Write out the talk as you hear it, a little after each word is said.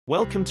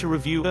Welcome to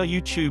Reviewer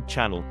YouTube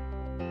channel.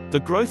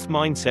 The Growth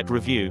Mindset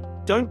Review.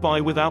 Don't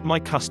buy without my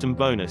custom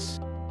bonus.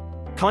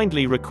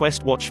 Kindly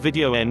request watch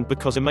video end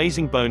because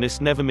amazing bonus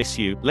never miss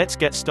you. Let's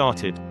get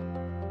started.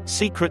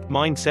 Secret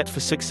mindset for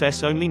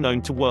success only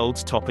known to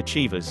world's top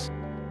achievers.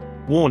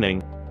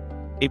 Warning.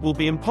 It will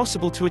be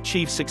impossible to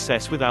achieve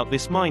success without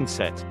this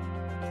mindset.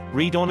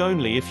 Read on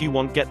only if you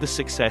want get the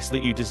success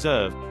that you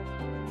deserve.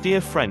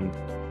 Dear friend.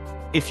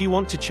 If you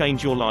want to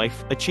change your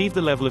life, achieve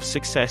the level of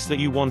success that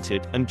you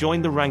wanted, and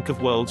join the rank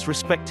of world's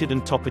respected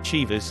and top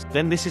achievers,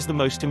 then this is the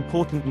most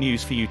important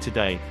news for you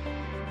today.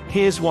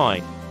 Here's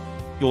why.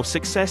 Your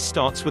success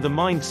starts with a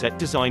mindset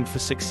designed for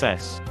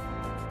success.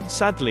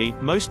 Sadly,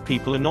 most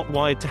people are not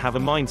wired to have a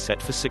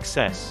mindset for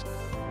success.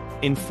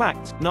 In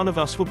fact, none of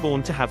us were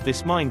born to have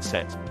this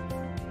mindset.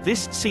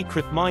 This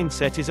secret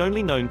mindset is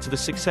only known to the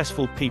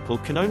successful people,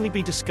 can only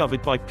be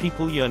discovered by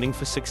people yearning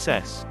for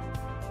success.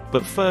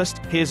 But first,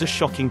 here's a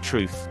shocking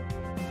truth.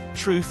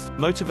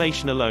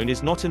 Motivation alone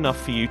is not enough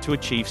for you to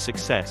achieve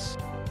success.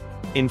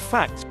 In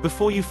fact,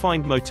 before you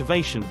find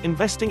motivation,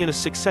 investing in a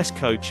success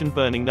coach and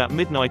burning that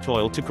midnight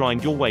oil to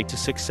grind your way to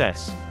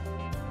success.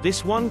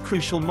 This one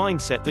crucial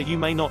mindset that you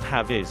may not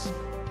have is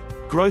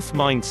growth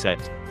mindset.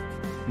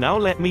 Now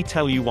let me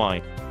tell you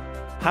why.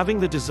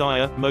 Having the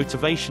desire,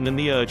 motivation and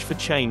the urge for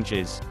change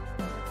is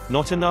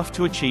not enough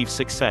to achieve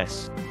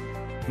success.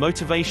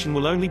 Motivation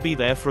will only be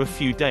there for a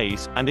few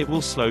days, and it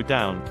will slow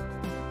down.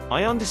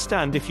 I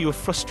understand if you are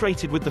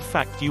frustrated with the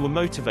fact you were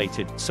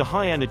motivated, so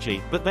high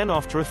energy, but then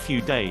after a few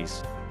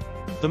days,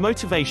 the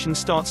motivation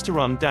starts to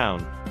run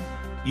down.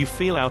 You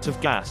feel out of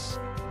gas.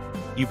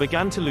 You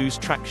began to lose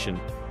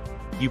traction.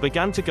 You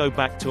began to go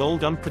back to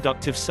old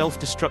unproductive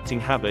self-destructing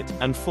habit,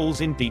 and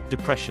falls in deep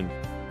depression.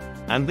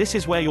 And this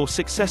is where your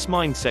success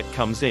mindset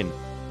comes in.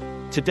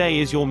 Today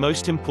is your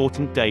most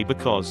important day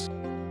because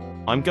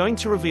I'm going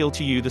to reveal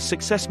to you the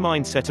success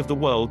mindset of the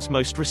world's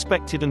most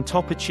respected and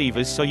top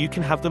achievers so you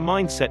can have the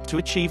mindset to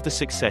achieve the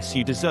success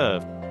you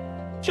deserve.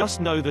 Just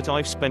know that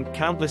I've spent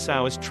countless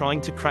hours trying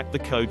to crack the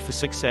code for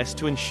success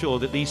to ensure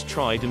that these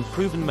tried and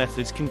proven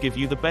methods can give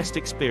you the best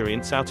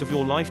experience out of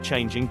your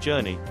life-changing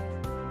journey.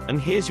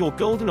 And here's your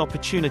golden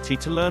opportunity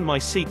to learn my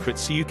secrets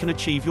so you can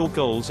achieve your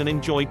goals and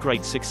enjoy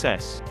great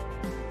success.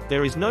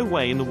 There is no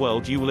way in the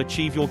world you will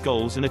achieve your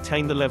goals and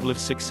attain the level of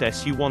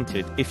success you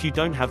wanted if you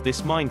don't have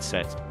this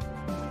mindset.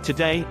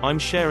 Today, I'm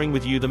sharing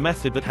with you the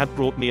method that had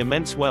brought me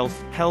immense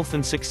wealth, health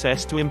and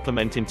success to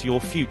implement into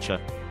your future.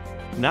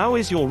 Now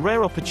is your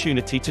rare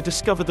opportunity to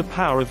discover the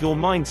power of your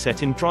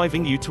mindset in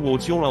driving you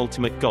towards your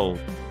ultimate goal.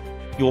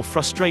 Your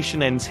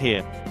frustration ends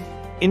here.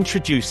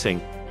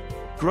 Introducing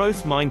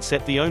Growth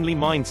Mindset, the only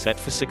mindset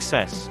for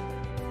success.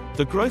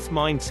 The growth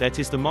mindset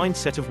is the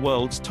mindset of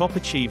world's top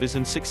achievers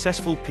and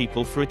successful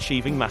people for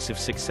achieving massive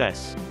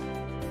success.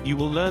 You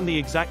will learn the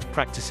exact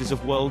practices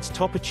of world's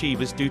top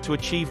achievers do to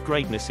achieve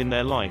greatness in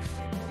their life.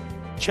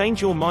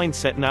 Change your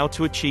mindset now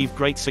to achieve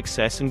great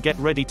success and get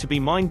ready to be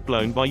mind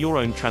blown by your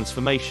own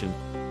transformation.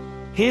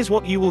 Here's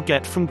what you will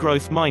get from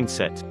growth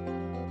mindset.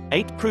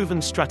 8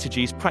 proven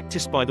strategies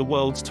practiced by the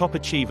world's top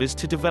achievers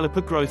to develop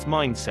a growth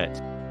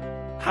mindset.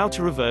 How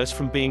to reverse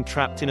from being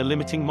trapped in a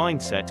limiting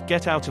mindset.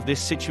 Get out of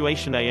this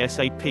situation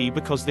ASAP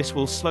because this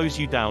will slows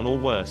you down or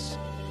worse,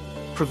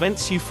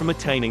 prevents you from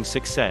attaining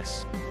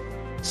success.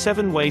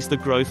 7 ways the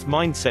growth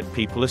mindset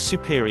people are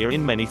superior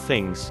in many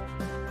things.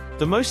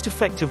 The most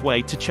effective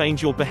way to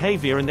change your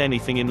behavior and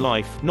anything in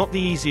life, not the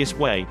easiest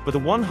way, but a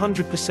 100%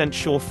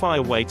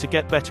 surefire way to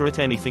get better at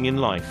anything in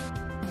life.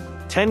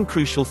 10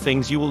 crucial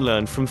things you will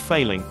learn from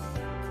failing.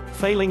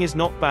 Failing is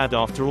not bad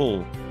after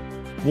all.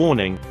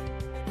 Warning.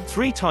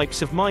 3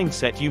 types of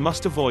mindset you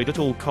must avoid at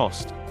all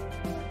cost.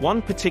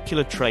 One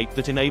particular trait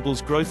that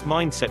enables growth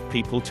mindset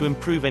people to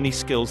improve any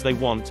skills they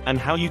want, and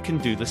how you can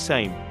do the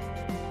same.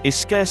 Is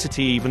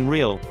scarcity even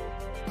real?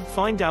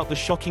 Find out the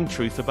shocking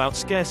truth about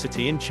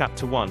scarcity in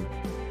Chapter 1.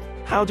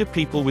 How do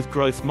people with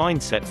growth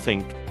mindset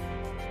think?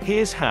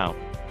 Here's how.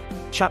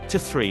 Chapter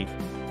 3.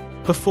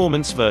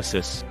 Performance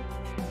versus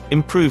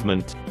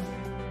improvement.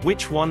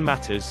 Which one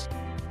matters?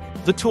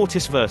 The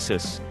tortoise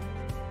versus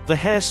the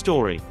hare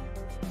story.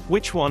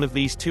 Which one of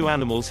these two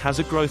animals has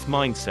a growth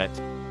mindset?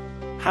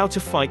 How to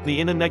fight the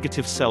inner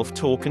negative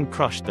self-talk and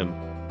crush them.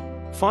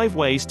 5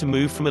 ways to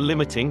move from a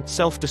limiting,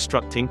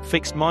 self-destructing,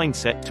 fixed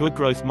mindset to a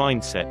growth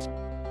mindset.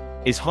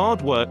 Is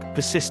hard work,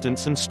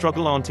 persistence and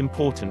struggle aren't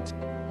important?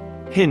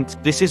 Hint,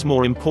 this is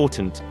more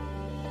important.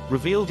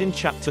 Revealed in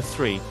Chapter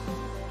 3.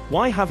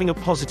 Why having a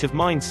positive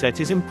mindset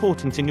is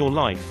important in your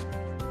life.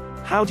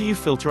 How do you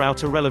filter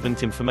out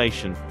irrelevant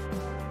information?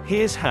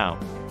 Here's how.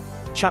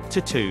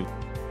 Chapter 2.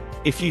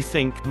 If you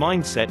think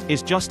mindset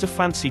is just a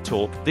fancy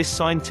talk, this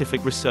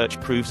scientific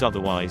research proves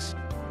otherwise.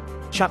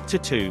 Chapter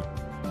 2.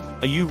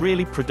 Are you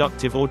really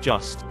productive or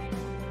just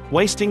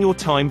wasting your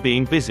time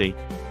being busy?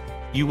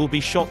 You will be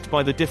shocked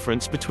by the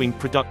difference between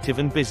productive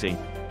and busy. ...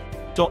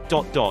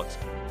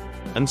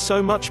 And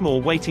so much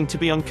more waiting to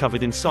be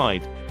uncovered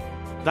inside.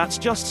 That's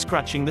just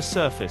scratching the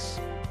surface.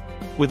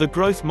 With a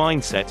growth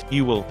mindset,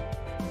 you will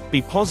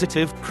be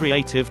positive,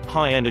 creative,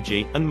 high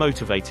energy, and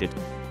motivated.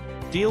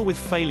 Deal with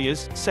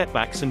failures,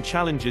 setbacks and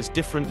challenges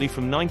differently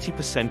from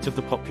 90% of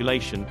the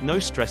population, no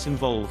stress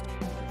involved.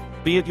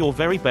 Be at your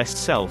very best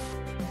self.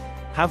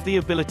 Have the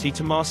ability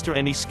to master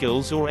any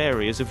skills or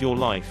areas of your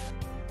life.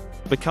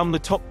 Become the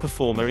top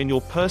performer in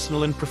your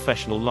personal and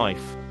professional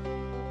life.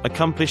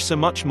 Accomplish so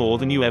much more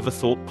than you ever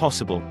thought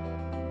possible.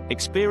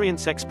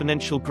 Experience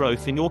exponential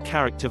growth in your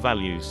character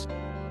values.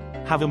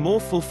 Have a more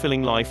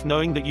fulfilling life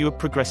knowing that you are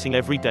progressing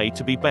every day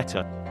to be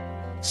better.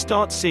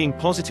 Start seeing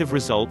positive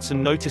results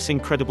and notice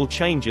incredible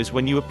changes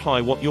when you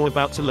apply what you're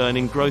about to learn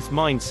in growth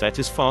mindset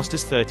as fast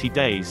as 30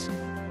 days.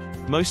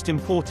 Most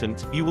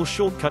important, you will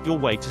shortcut your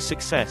way to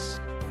success.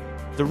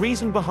 The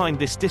reason behind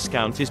this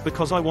discount is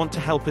because I want to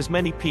help as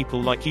many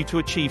people like you to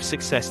achieve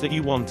success that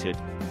you wanted.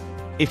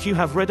 If you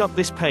have read up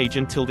this page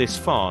until this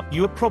far,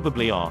 you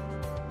probably are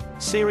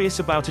serious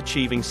about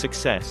achieving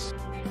success.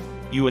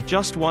 You are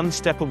just one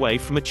step away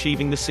from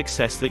achieving the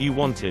success that you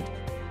wanted.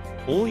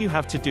 All you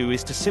have to do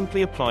is to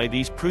simply apply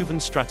these proven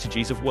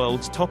strategies of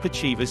world's top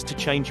achievers to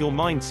change your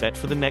mindset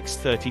for the next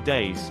 30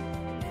 days.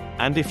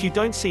 And if you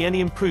don't see any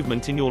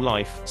improvement in your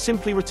life,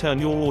 simply return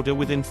your order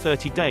within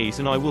 30 days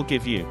and I will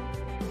give you.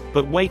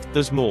 But wait,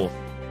 there's more.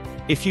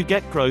 If you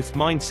get growth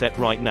mindset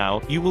right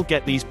now, you will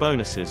get these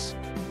bonuses.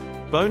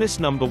 Bonus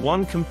number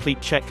 1: complete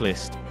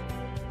checklist.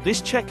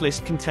 This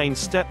checklist contains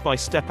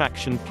step-by-step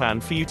action plan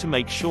for you to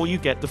make sure you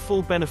get the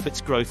full benefits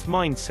growth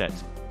mindset.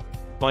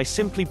 By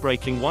simply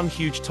breaking one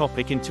huge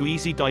topic into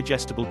easy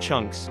digestible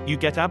chunks, you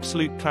get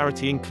absolute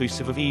clarity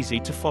inclusive of easy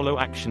to follow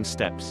action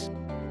steps.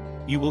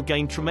 You will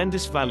gain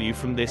tremendous value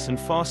from this and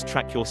fast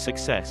track your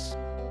success.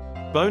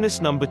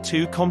 Bonus number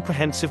 2: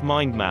 comprehensive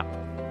mind map.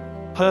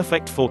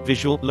 Perfect for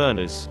visual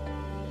learners.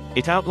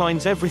 It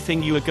outlines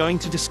everything you are going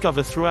to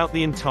discover throughout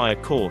the entire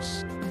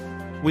course.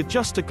 With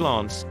just a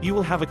glance, you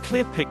will have a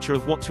clear picture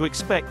of what to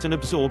expect and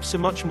absorb so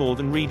much more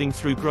than reading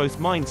through growth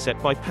mindset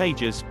by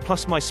pages,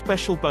 plus my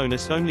special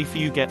bonus only for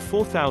you: get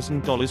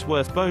 $4,000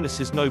 worth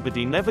bonuses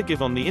nobody never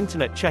give on the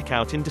internet. Check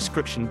out in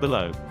description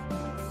below.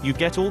 You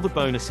get all the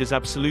bonuses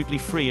absolutely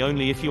free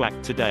only if you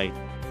act today.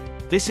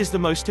 This is the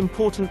most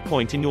important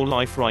point in your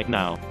life right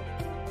now.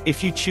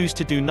 If you choose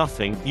to do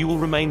nothing, you will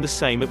remain the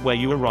same at where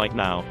you are right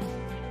now.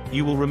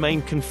 You will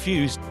remain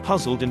confused,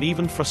 puzzled and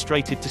even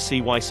frustrated to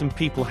see why some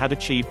people had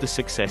achieved the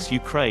success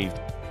you craved.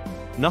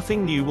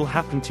 Nothing new will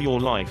happen to your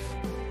life.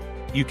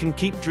 You can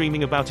keep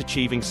dreaming about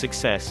achieving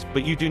success,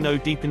 but you do know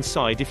deep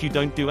inside if you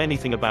don't do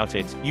anything about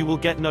it, you will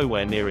get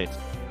nowhere near it.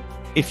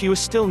 If you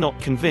are still not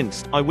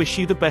convinced, I wish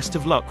you the best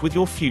of luck with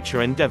your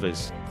future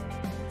endeavors.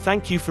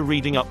 Thank you for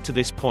reading up to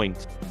this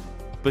point.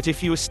 But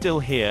if you are still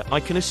here, I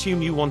can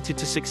assume you wanted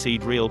to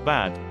succeed real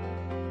bad.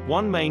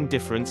 One main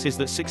difference is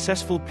that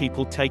successful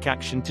people take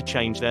action to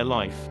change their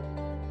life.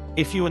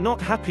 If you are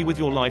not happy with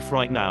your life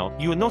right now,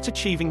 you are not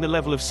achieving the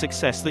level of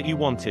success that you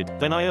wanted,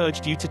 then I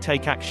urged you to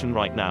take action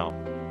right now.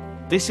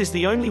 This is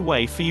the only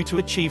way for you to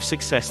achieve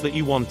success that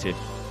you wanted.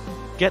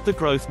 Get the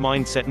growth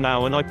mindset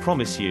now and I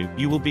promise you,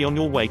 you will be on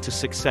your way to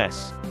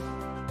success.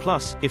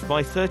 Plus, if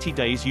by 30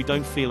 days you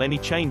don't feel any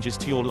changes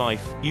to your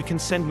life, you can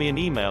send me an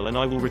email and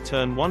I will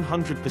return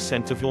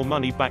 100% of your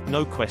money back,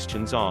 no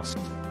questions asked.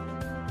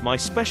 My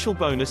special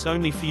bonus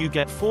only for you: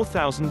 get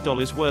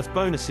 $4,000 worth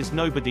bonuses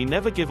nobody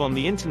never give on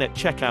the internet.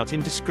 Check out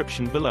in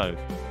description below.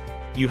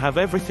 You have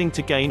everything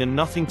to gain and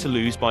nothing to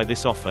lose by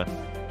this offer.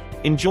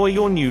 Enjoy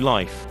your new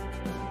life.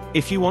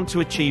 If you want to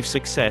achieve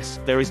success,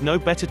 there is no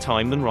better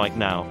time than right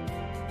now.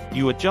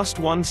 You are just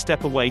one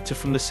step away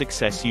from the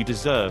success you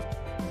deserve.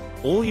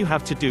 All you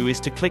have to do is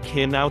to click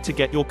here now to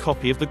get your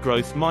copy of the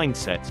growth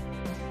mindset.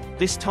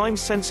 This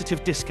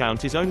time-sensitive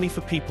discount is only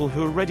for people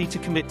who are ready to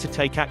commit to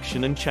take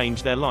action and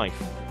change their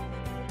life.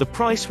 The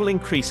price will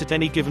increase at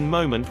any given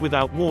moment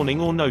without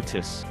warning or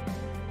notice.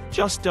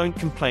 Just don't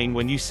complain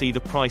when you see the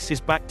price is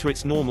back to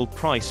its normal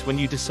price when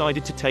you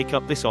decided to take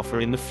up this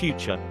offer in the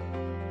future.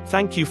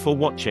 Thank you for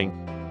watching.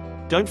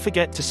 Don't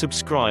forget to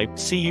subscribe.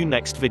 See you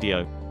next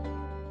video.